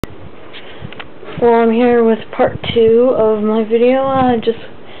Well, I'm here with part 2 of my video. I just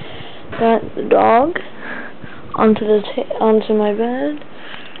got the dog onto my bed.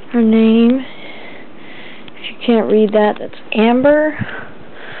 Her name, if you can't read that, that's Amber.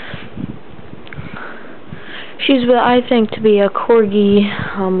 She's what I think to be a Corgi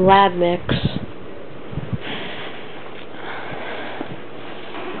lab mix.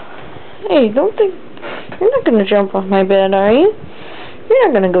 Hey, don't think you're not gonna jump off my bed, are you? You're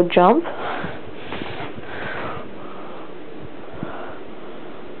not gonna go jump.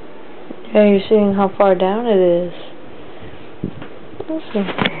 Yeah, you're seeing how far down it is. That's okay.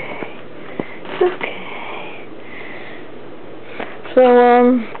 It's okay. So,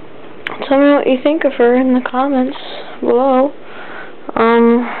 tell me what you think of her in the comments below.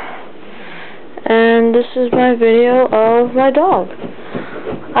 And this is my video of my dog.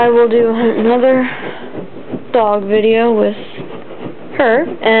 I will do another dog video with her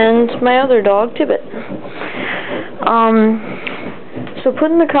and my other dog, Tibbet. So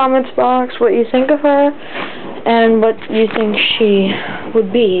put in the comments box what you think of her and what you think she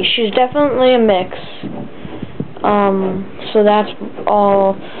would be. She's definitely a mix. So that's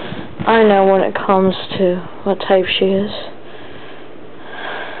all I know when it comes to what type she is.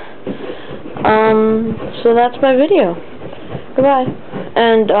 So that's my video. Goodbye.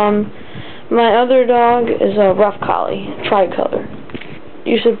 And my other dog is a rough collie, tricolor.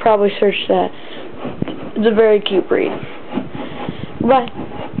 You should probably search that. It's a very cute breed. Bye.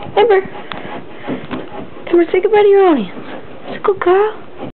 Amber, come and say goodbye to your audience. It's a good girl.